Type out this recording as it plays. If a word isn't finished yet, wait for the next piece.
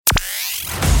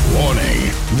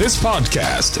This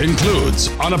podcast includes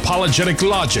unapologetic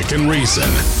logic and reason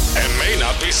and may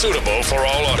not be suitable for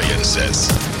all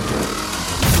audiences.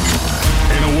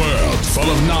 In a world full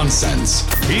of nonsense,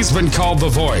 he's been called the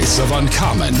voice of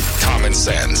uncommon common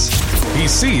sense. He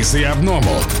sees the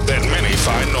abnormal that many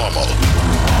find normal.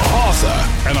 Author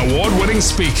and award-winning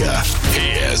speaker,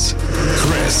 he is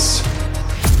Chris.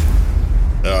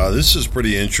 This is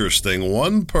pretty interesting.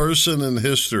 One person in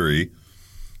history,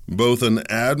 both an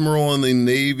admiral in the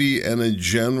Navy and a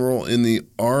general in the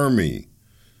Army,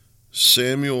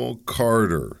 Samuel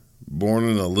Carter, born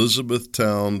in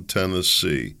Elizabethtown,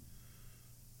 Tennessee.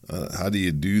 How do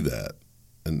you do that?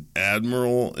 An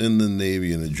admiral in the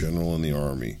Navy and a general in the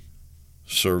Army.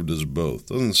 Served as both.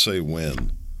 Doesn't say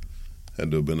when.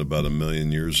 Had to have been about 1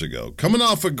 million years ago. Coming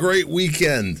off a great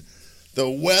weekend. The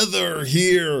weather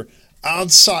here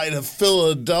outside of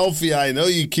Philadelphia, I know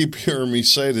you keep hearing me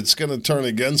say it, it's going to turn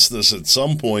against this at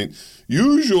some point.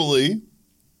 Usually,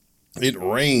 it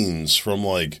rains from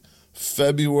like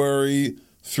February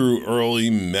through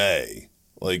early May,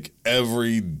 like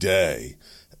every day.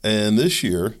 And this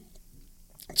year,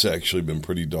 it's actually been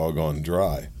pretty doggone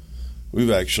dry.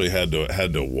 We've actually had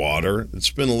to water.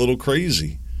 It's been a little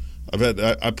crazy.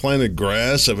 I planted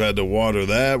grass. I've had to water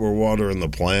that. We're watering the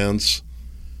plants.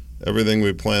 Everything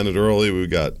we planted early, we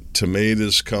got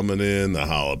tomatoes coming in, the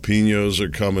jalapenos are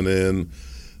coming in.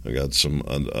 I got some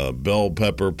bell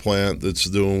pepper plant that's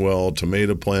doing well,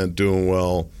 tomato plant doing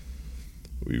well.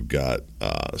 We've got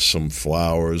some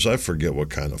flowers. I forget what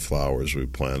kind of flowers we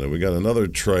planted. We got another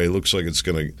tray. Looks like it's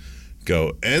going to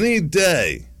go any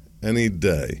day. And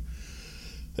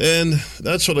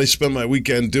that's what I spend my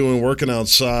weekend doing, working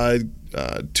outside,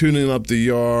 tuning up the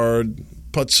yard,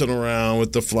 putzing around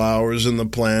with the flowers and the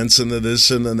plants and the this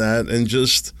and the that, and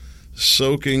just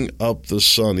soaking up the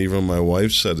sun. Even my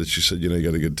wife said it. She said, you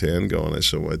got a good tan going. I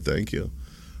said, why, thank you.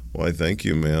 Why, thank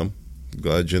you, ma'am.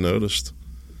 Glad you noticed.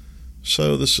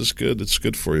 So this is good. It's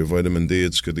good for you. Vitamin D,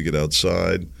 it's good to get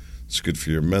outside. It's good for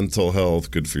your mental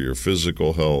health, good for your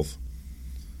physical health.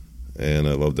 And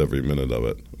I loved every minute of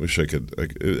it. Wish I could.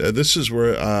 This is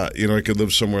where, I could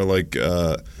live somewhere like,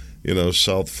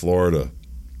 South Florida.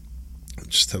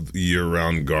 Just have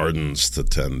year-round gardens to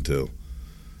tend to,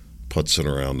 putzing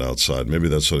around outside. Maybe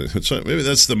that's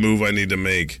the move I need to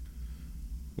make.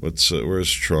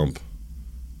 Where's Trump?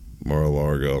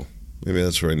 Mar-a-Lago. Maybe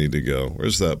that's where I need to go.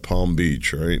 Where's that? Palm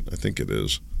Beach, right? I think it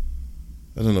is.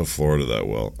 I don't know Florida that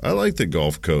well. I like the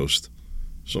Gulf Coast.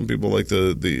 Some people like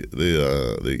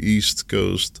the East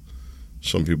Coast.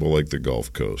 Some people like the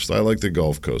Gulf Coast. I like the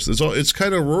Gulf Coast. It's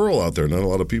kind of rural out there. Not a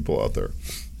lot of people out there.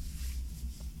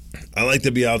 I like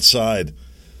to be outside.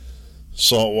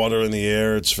 Salt water in the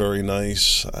air. It's very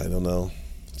nice. I don't know.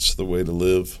 It's the way to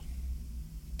live,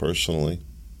 personally.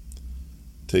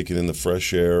 Taking in the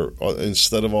fresh air.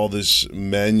 Instead of all this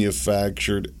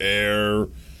manufactured air,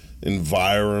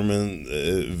 environment,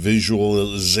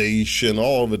 visualization,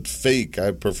 all of it fake.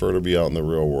 I prefer to be out in the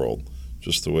real world,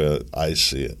 just the way I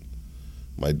see it.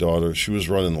 My daughter, she was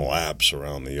running laps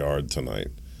around the yard tonight.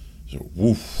 So,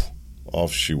 woof,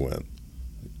 off she went.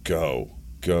 Go.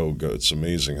 It's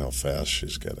amazing how fast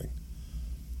she's getting.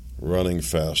 Running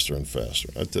faster and faster.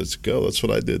 Let's go. That's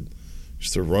what I did.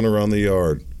 Just to run around the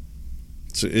yard.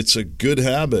 It's a good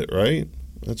habit, right?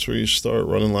 That's where you start,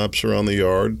 running laps around the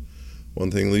yard.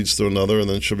 One thing leads to another, and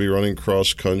then she'll be running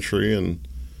cross country and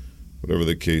whatever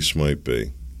the case might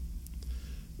be.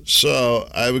 So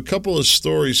I have a couple of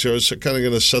stories here. I was kind of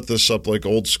going to set this up like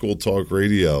old school talk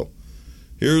radio.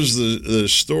 Here's the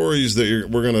stories that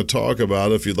we're going to talk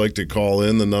about. If you'd like to call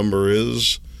in, the number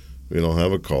is, we don't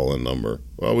have a call-in number.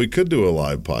 Well, we could do a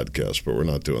live podcast, but we're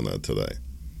not doing that today.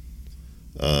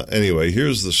 Anyway,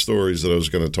 here's the stories that I was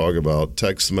going to talk about.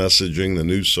 Text messaging, the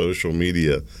new social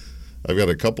media. I've got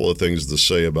a couple of things to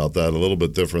say about that, a little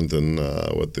bit different than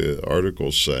what the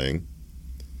article's saying.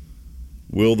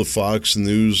 Will the Fox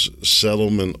News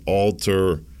settlement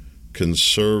alter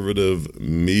conservative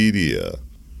media?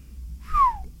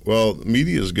 Well,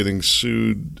 media is getting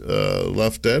sued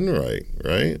left and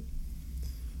right?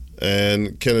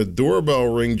 And can a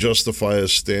doorbell ring justify a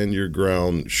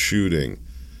stand-your-ground shooting?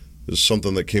 This is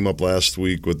something that came up last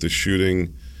week with the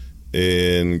shooting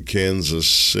in Kansas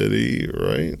City,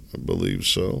 right? I believe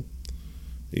so.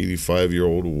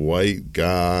 85-year-old white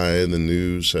guy, and the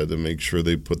news had to make sure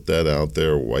they put that out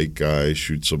there. White guy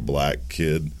shoots a black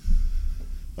kid.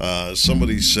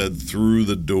 Somebody said through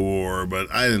the door,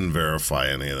 but I didn't verify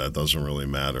any of that. Doesn't really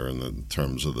matter in the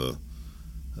terms of the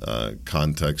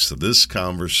context of this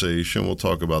conversation. We'll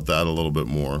talk about that a little bit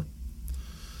more.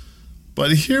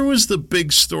 But here was the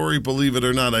big story, believe it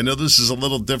or not. I know this is a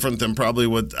little different than probably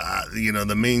what,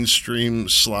 the mainstream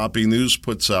sloppy news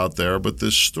puts out there, but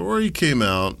this story came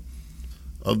out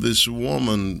of this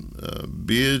woman,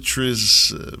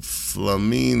 Beatriz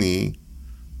Flamini,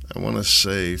 I want to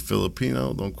say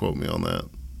Filipino, don't quote me on that,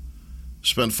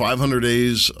 spent 500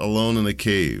 days alone in a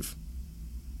cave.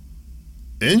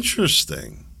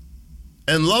 Interesting.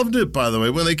 And loved it, by the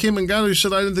way. When they came and got her, she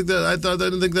said, I didn't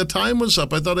think that time was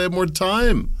up. I thought I had more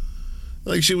time.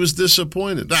 Like she was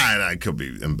disappointed. I could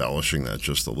be embellishing that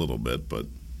just a little bit, but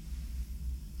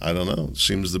I don't know. It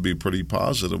seems to be pretty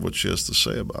positive what she has to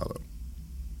say about it.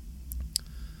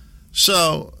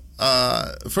 So,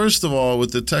 first of all,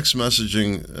 with the text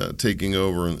messaging taking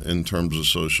over in terms of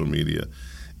social media,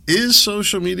 is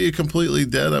social media completely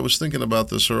dead? I was thinking about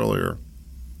this earlier.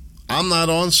 I'm not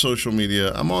on social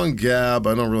media. I'm on Gab.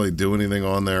 I don't really do anything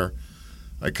on there.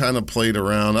 I kind of played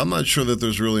around. I'm not sure that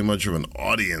there's really much of an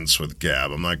audience with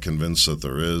Gab. I'm not convinced that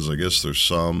there is. I guess there's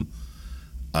some.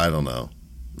 I don't know.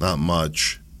 Not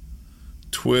much.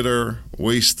 Twitter,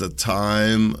 waste of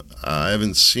time. I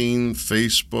haven't seen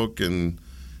Facebook in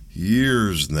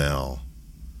years now.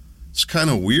 It's kind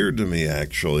of weird to me,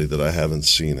 actually, that I haven't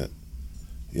seen it.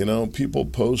 People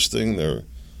posting their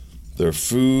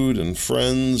food and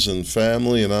friends and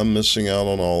family, and I'm missing out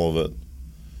on all of it.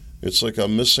 It's like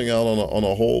I'm missing out on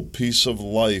a whole piece of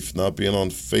life, not being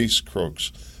on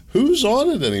Facebooks. Who's on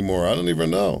it anymore? I don't even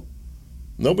know.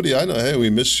 Nobody I know. Hey, we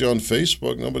missed you on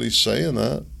Facebook. Nobody's saying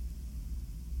that.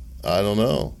 I don't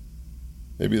know.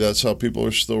 Maybe that's how people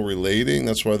are still relating.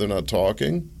 That's why they're not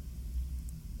talking.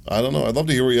 I don't know. I'd love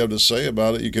to hear what you have to say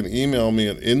about it. You can email me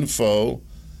at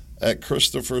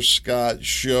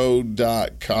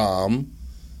info@ChristopherScottShow.com.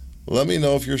 Let me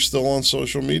know if you're still on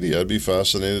social media. I'd be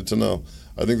fascinated to know.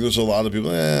 I think there's a lot of people,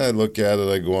 I look at it,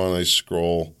 I go on, I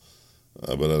scroll,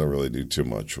 but I don't really do too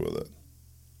much with it.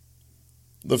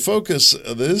 The focus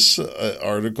of this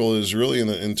article is really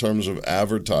in terms of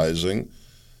advertising,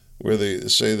 where they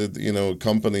say that,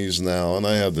 companies now, and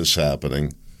I have this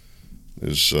happening,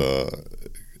 there's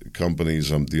companies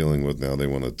I'm dealing with now, they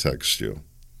want to text you.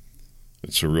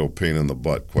 It's a real pain in the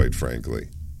butt, quite frankly.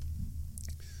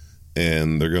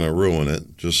 And they're going to ruin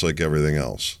it, just like everything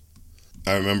else.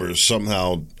 I remember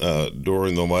somehow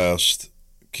during the last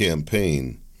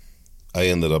campaign, I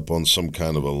ended up on some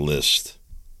kind of a list,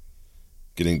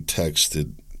 getting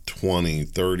texted 20,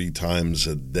 30 times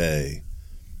a day.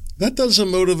 That doesn't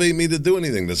motivate me to do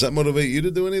anything. Does that motivate you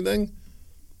to do anything?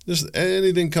 Just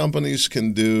anything companies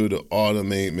can do to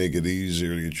automate, make it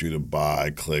easier to get you to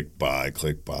buy, click buy.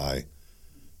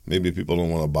 Maybe people don't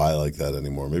want to buy like that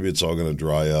anymore. Maybe it's all going to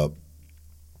dry up.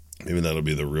 Maybe that'll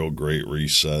be the real great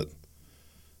reset,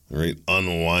 the great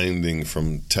unwinding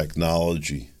from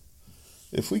technology.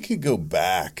 If we could go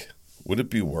back, would it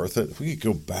be worth it? If we could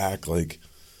go back like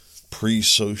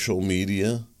pre-social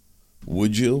media,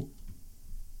 would you?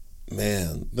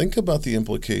 Man, think about the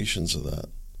implications of that.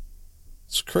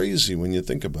 It's crazy when you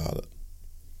think about it.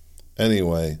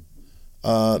 Anyway,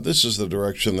 this is the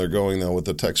direction they're going now with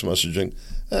the text messaging.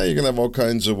 You're going to have all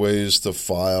kinds of ways to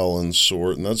file and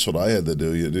sort, and that's what I had to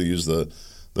do. You had to use the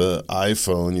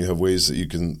iPhone. You have ways that you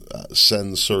can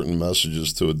send certain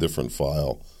messages to a different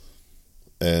file.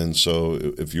 And so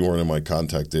if you weren't in my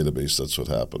contact database, that's what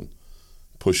happened.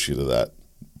 Push you to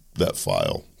that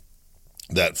file,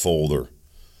 that folder.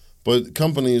 But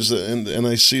companies, and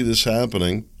I see this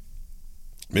happening,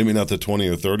 maybe not the 20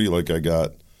 or 30 like I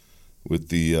got with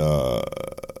the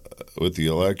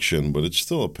election, but it's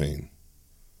still a pain.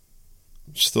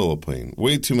 Still a pain.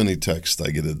 Way too many texts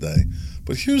I get a day.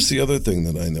 But here's the other thing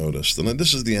that I noticed, and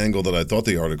this is the angle that I thought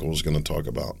the article was going to talk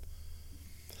about.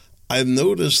 I've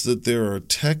noticed that there are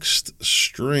text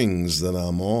strings that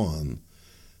I'm on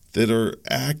that are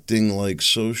acting like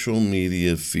social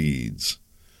media feeds,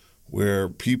 where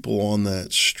people on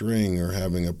that string are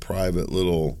having a private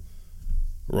little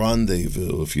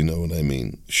rendezvous, if you know what I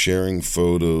mean, sharing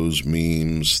photos,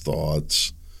 memes,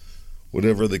 thoughts,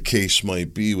 whatever the case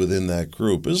might be within that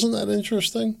group. Isn't that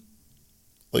interesting?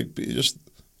 Like just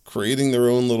creating their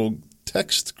own little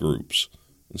text groups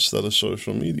instead of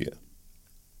social media.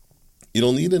 You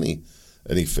don't need any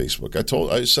Facebook.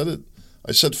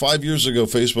 I said 5 years ago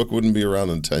Facebook wouldn't be around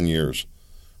in 10 years.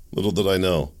 Little did I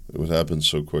know it would happen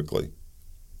so quickly.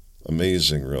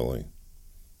 Amazing, really.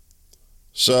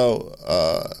 So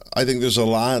I think there's a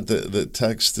lot that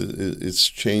text, it's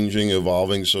changing,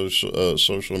 evolving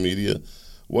social media.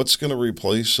 What's going to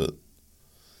replace it?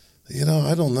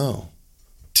 I don't know.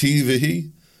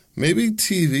 TV? Maybe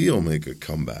TV will make a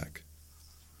comeback.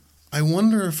 I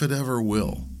wonder if it ever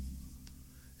will.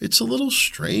 It's a little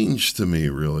strange to me,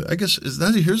 really. I guess,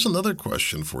 here's another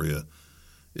question for you.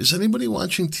 Is anybody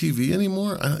watching TV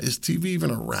anymore? Is TV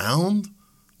even around?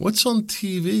 What's on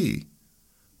TV?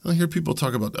 I hear people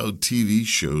talk about, TV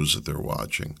shows that they're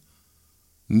watching.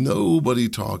 Nobody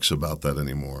talks about that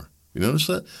anymore. You notice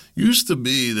that? Used to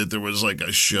be that there was like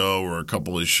a show or a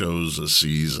couple of shows a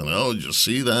season. Oh, did you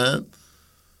see that?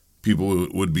 People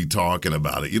would be talking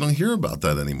about it. You don't hear about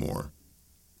that anymore.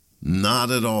 Not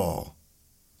at all.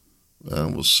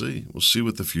 Well, we'll see. We'll see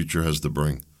what the future has to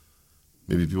bring.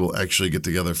 Maybe people actually get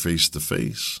together face to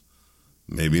face.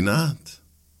 Maybe not.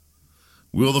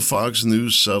 Will the Fox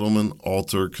News settlement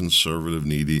alter conservative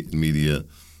media?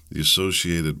 The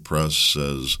Associated Press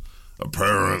says,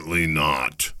 apparently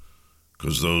not,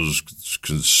 because those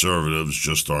conservatives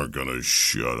just aren't going to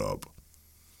shut up.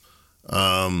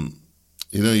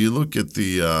 You look at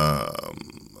the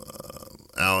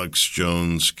Alex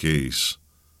Jones case.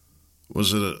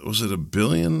 Was it $1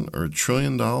 billion or $1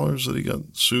 trillion that he got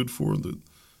sued for,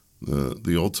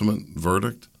 the ultimate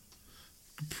verdict?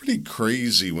 Pretty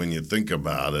crazy when you think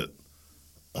about it.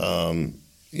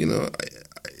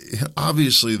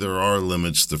 Obviously there are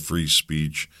limits to free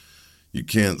speech. You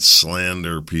can't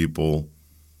slander people.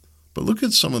 But look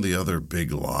at some of the other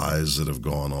big lies that have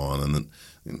gone on,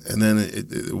 and then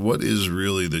what is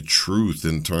really the truth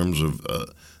in terms of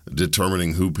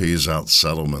determining who pays out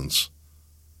settlements?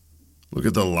 Look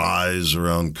at the lies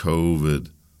around COVID.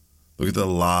 Look at the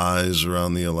lies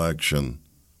around the election.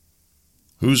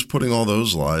 Who's putting all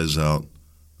those lies out?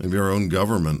 Maybe our own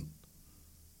government.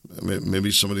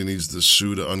 Maybe somebody needs to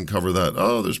sue to uncover that.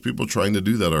 Oh, there's people trying to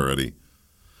do that already.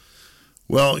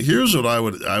 Well, here's what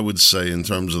I would say in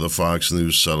terms of the Fox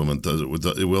News settlement.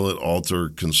 Will it alter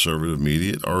conservative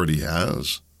media? It already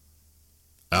has.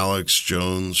 Alex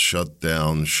Jones shut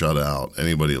down, shut out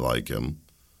anybody like him.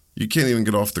 You can't even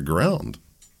get off the ground.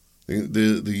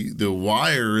 The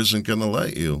wire isn't going to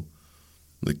let you.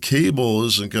 The cable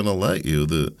isn't going to let you.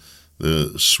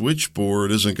 The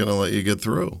switchboard isn't going to let you get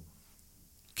through.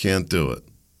 Can't do it.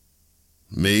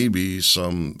 Maybe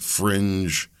some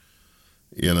fringe,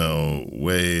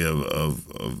 way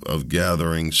of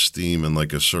gathering steam in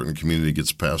like a certain community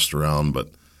gets passed around, but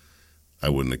I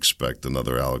wouldn't expect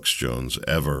another Alex Jones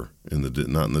ever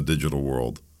not in the digital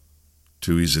world.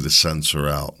 Too easy to censor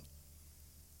out.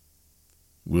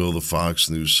 Will the Fox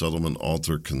News settlement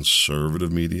alter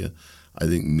conservative media? I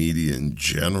think media in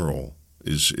general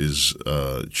is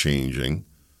changing.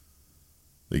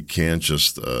 They can't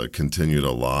just continue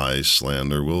to lie,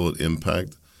 slander. Will it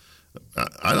impact?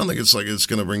 I don't think it's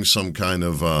going to bring some kind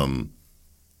of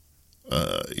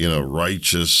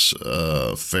righteous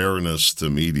fairness to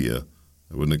media.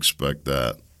 I wouldn't expect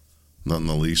that, not in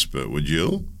the least bit. Would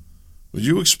you? Would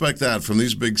you expect that from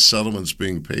these big settlements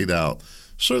being paid out?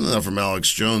 Certainly not from Alex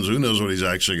Jones. Who knows what he's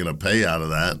actually going to pay out of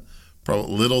that?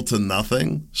 Probably little to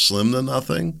nothing, slim to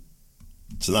nothing.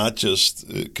 It's not just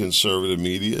conservative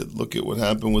media. Look at what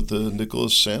happened with the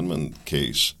Nicholas Sandmann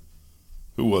case.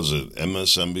 Who was it?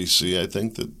 MSNBC, I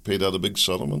think, that paid out a big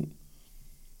settlement.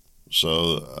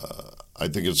 So I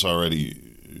think it's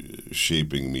already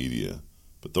shaping media,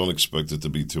 but don't expect it to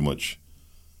be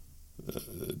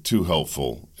too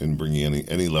helpful in bringing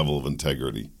any level of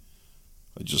integrity.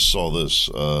 I just saw this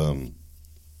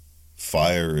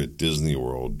fire at Disney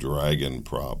World, dragon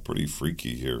prop, pretty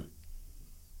freaky here.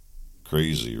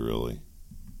 Crazy, really.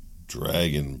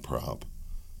 Dragon prop.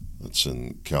 That's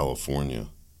in California.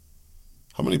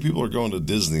 How many people are going to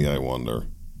Disney, I wonder?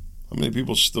 How many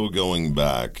people still going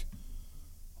back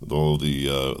with all the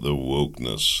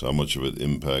wokeness? How much of it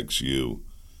impacts you?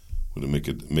 Would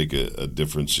it make a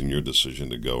difference in your decision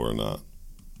to go or not?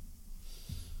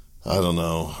 I don't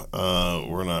know.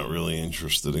 We're not really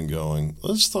interested in going.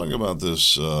 Let's talk about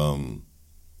this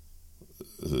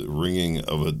ringing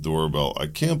of a doorbell. I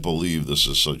can't believe this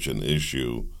is such an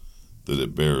issue that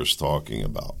it bears talking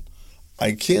about.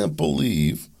 I can't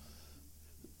believe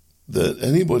that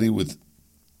anybody with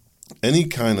any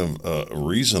kind of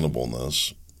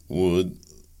reasonableness would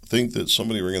think that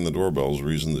somebody ringing the doorbell is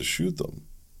reason to shoot them.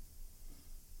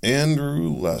 Andrew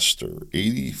Lester,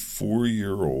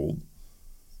 84-year-old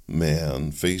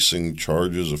man facing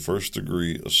charges of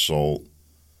first-degree assault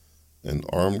and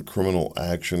armed criminal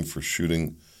action for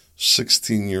shooting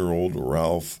 16-year-old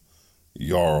Ralph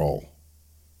Yarl,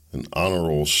 an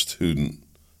honor student.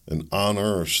 An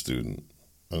honor student.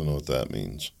 I don't know what that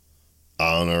means.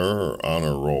 Honor or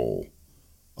honor roll?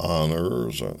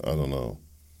 Honors, I don't know.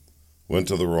 Went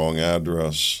to the wrong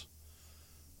address.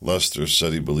 Lester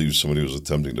said he believed somebody was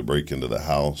attempting to break into the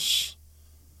house.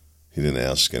 He didn't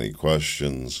ask any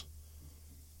questions.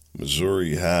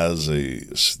 Missouri has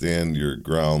a stand your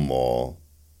ground law.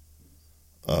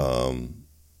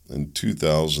 In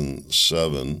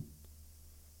 2007,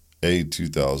 a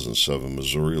 2007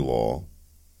 Missouri law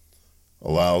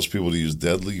allows people to use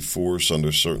deadly force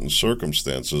under certain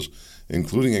circumstances,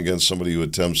 including against somebody who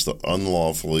attempts to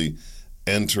unlawfully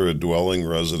enter a dwelling,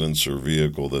 residence, or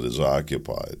vehicle that is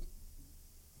occupied.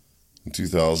 In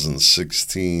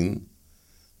 2016,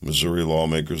 Missouri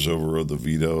lawmakers overrode the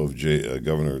veto of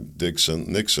Governor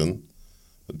Nixon,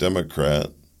 a Democrat,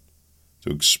 to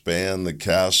expand the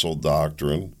castle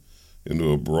doctrine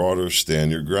into a broader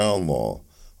stand-your-ground law,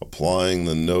 applying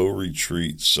the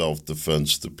no-retreat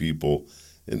self-defense to people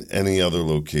in any other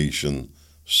location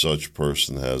such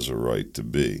person has a right to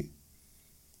be.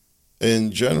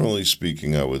 And generally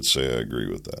speaking, I would say I agree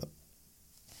with that.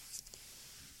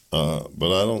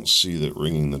 But I don't see that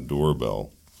ringing the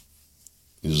doorbell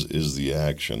is the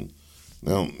action.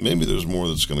 Now, maybe there's more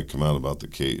that's going to come out about the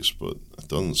case, but it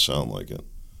doesn't sound like it.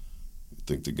 I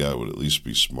think the guy would at least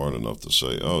be smart enough to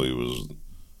say, oh, he was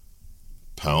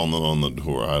pounding on the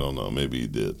door. I don't know. Maybe he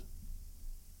did.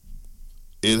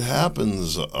 It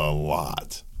happens a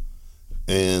lot.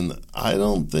 And I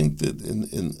don't think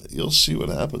that, you'll see what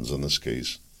happens in this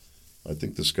case. I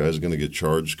think this guy's going to get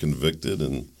charged, convicted,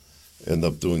 and end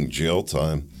up doing jail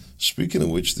time. Speaking of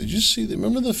which, did you see,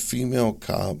 remember the female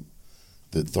cop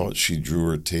that thought she drew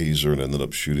her taser and ended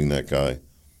up shooting that guy?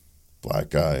 Black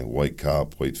guy, white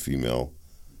cop, white female.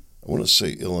 I want to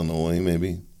say Illinois,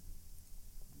 maybe.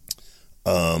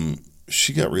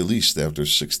 She got released after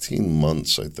 16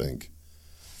 months, I think.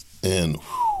 And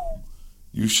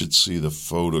you should see the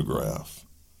photograph.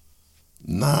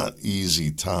 Not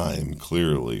easy time,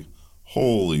 clearly.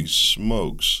 Holy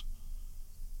smokes.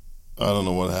 I don't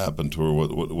know what happened to her,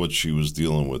 what she was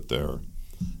dealing with there.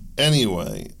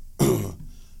 Anyway,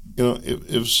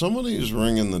 if somebody is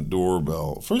ringing the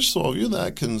doorbell, first of all, if you're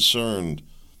that concerned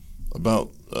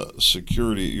about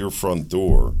security at your front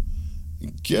door,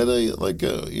 get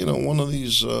one of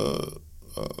these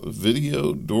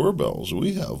video doorbells.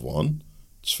 We have one.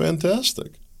 It's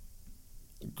fantastic.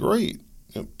 Great.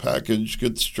 Package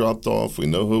gets dropped off. We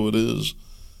know who it is.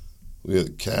 We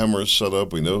have cameras set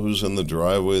up. We know who's in the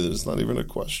driveway. There's not even a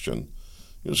question.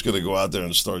 You're just going to go out there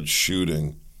and start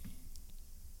shooting.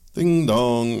 Ding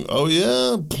dong. Oh,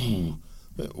 yeah?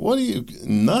 What are you,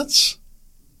 nuts?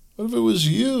 What if it was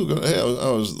you? Hey,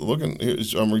 I was looking.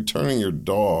 I'm returning your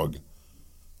dog.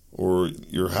 Or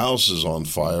your house is on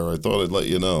fire. I thought I'd let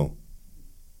you know.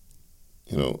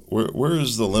 Where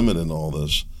is the limit in all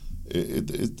this?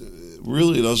 It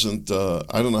really doesn't,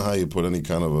 I don't know how you put any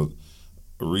kind of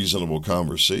a reasonable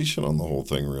conversation on the whole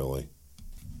thing, really.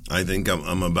 I think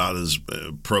I'm about as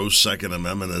pro-Second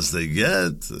Amendment as they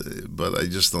get, but I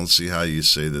just don't see how you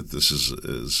say that this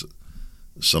is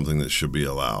something that should be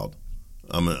allowed.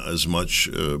 As much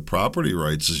property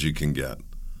rights as you can get,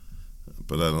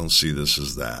 but I don't see this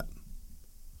as that.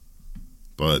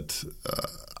 But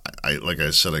like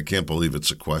I said, I can't believe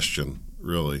it's a question,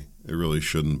 really. It really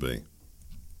shouldn't be.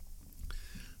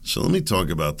 So let me talk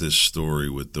about this story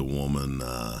with the woman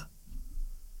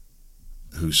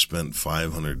who spent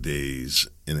 500 days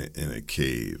in a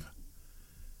cave.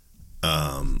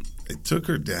 It took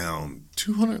her down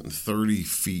 230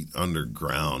 feet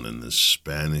underground in this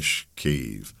Spanish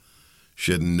cave.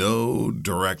 She had no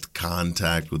direct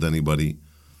contact with anybody,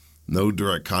 no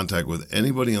direct contact with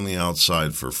anybody on the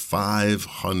outside for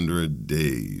 500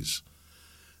 days.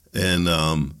 And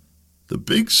the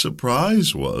big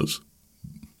surprise was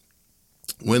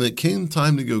when it came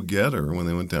time to go get her, when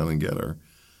they went down and get her,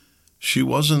 she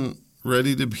wasn't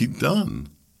ready to be done.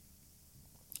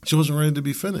 She wasn't ready to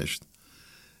be finished.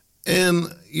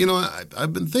 And,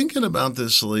 I've been thinking about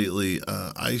this lately.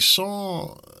 I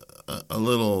saw a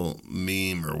little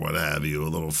meme or what have you, a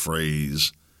little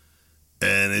phrase,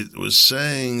 and it was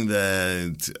saying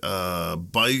that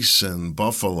bison,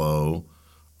 buffalo,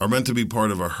 are meant to be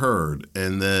part of a herd,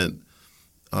 and that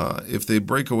if they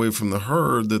break away from the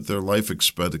herd, that their life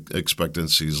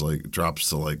expectancy drops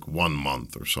to 1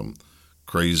 month or some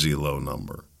crazy low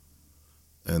number,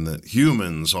 and that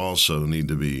humans also need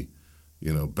to be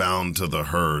bound to the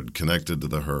herd, connected to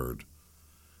the herd.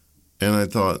 And I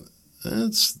thought,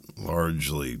 that's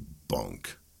largely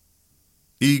bunk.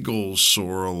 Eagles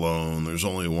soar alone. There's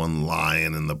only one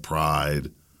lion in the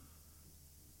pride.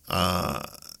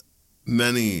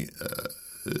 Many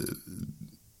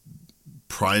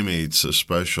primates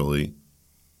especially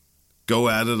go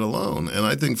at it alone. And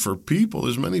I think for people,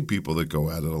 there's many people that go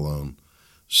at it alone.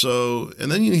 So,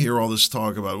 and then you hear all this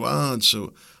talk about, it's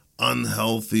so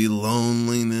unhealthy,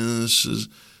 loneliness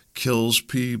kills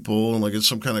people, and it's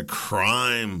some kind of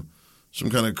crime some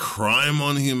kind of crime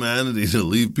on humanity to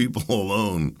leave people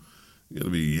alone. You got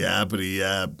to be yappity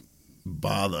yap,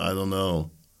 bother. I don't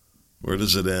know. Where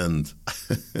does it end?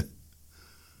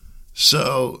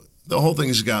 So the whole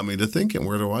thing's got me to thinking,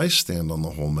 where do I stand on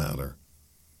the whole matter?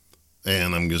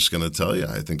 And I'm just going to tell you,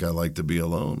 I think I like to be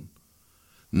alone.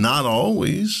 Not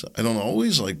always. I don't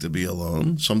always like to be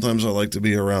alone. Sometimes I like to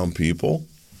be around people,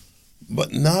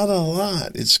 but not a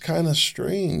lot. It's kind of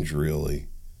strange, really.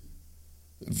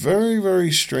 Very,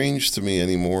 very strange to me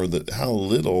anymore that how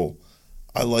little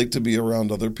I like to be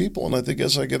around other people. And I think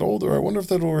as I get older, I wonder if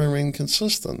that will remain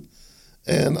consistent.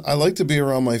 And I like to be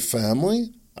around my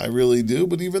family. I really do.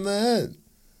 But even that,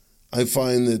 I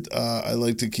find that I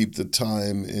like to keep the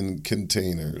time in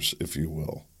containers, if you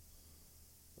will.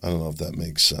 I don't know if that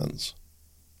makes sense.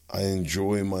 I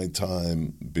enjoy my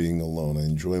time being alone. I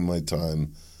enjoy my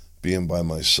time being by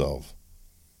myself.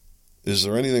 Is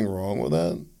there anything wrong with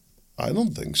that? I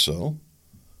don't think so.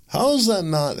 How is that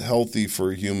not healthy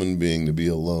for a human being to be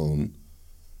alone,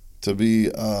 to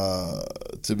be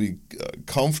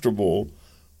comfortable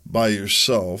by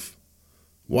yourself?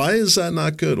 Why is that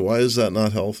not good? Why is that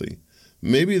not healthy?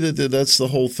 Maybe that's the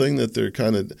whole thing, that they're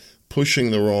kind of pushing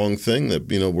the wrong thing, that,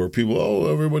 where people,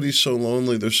 everybody's so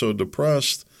lonely, they're so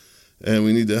depressed, and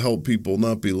we need to help people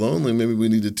not be lonely. Maybe we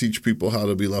need to teach people how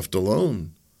to be left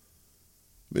alone.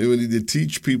 Maybe we need to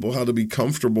teach people how to be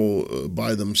comfortable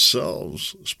by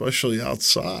themselves, especially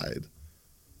outside.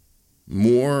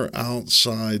 More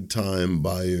outside time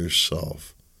by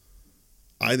yourself.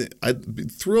 I'd be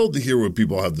thrilled to hear what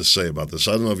people have to say about this.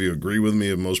 I don't know if you agree with me,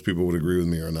 if most people would agree with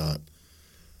me or not.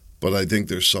 But I think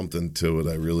there's something to it.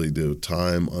 I really do.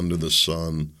 Time under the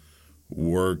sun,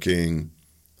 working,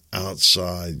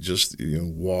 outside, just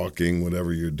walking,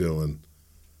 whatever you're doing.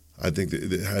 I think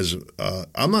that it has.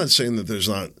 I'm not saying that there's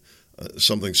not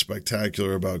something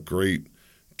spectacular about great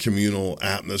communal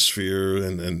atmosphere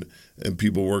and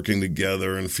people working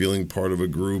together and feeling part of a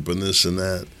group and this and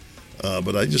that.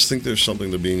 But I just think there's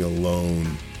something to being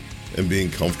alone and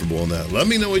being comfortable in that. Let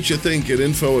me know what you think at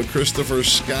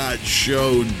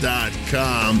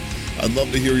info@ChristopherScottShow.com. I'd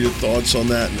love to hear your thoughts on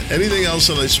that and anything else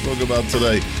that I spoke about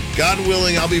today. God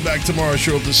willing, I'll be back tomorrow.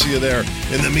 Sure hope to see you there.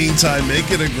 In the meantime, make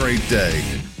it a great day.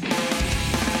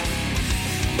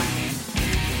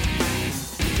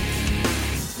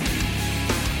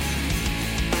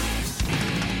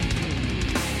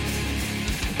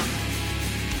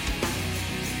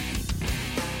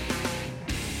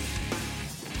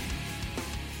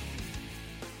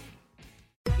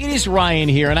 It is Ryan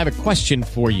here, and I have a question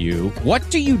for you. What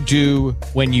do you do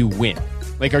when you win?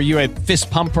 Like, are you a fist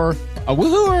pumper, a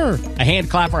woohooer, a hand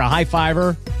clapper, a high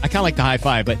fiver? I kind of like the high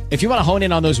five, but if you want to hone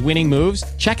in on those winning moves,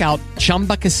 check out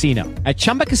Chumba Casino. At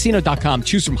ChumbaCasino.com,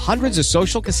 choose from hundreds of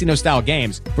social casino-style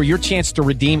games for your chance to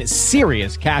redeem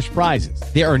serious cash prizes.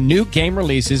 There are new game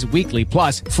releases weekly,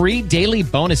 plus free daily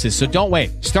bonuses, so don't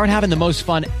wait. Start having the most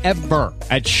fun ever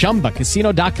at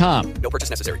ChumbaCasino.com. No purchase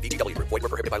necessary. VGW Group. Void where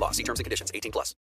prohibited by law. See terms and conditions. 18+.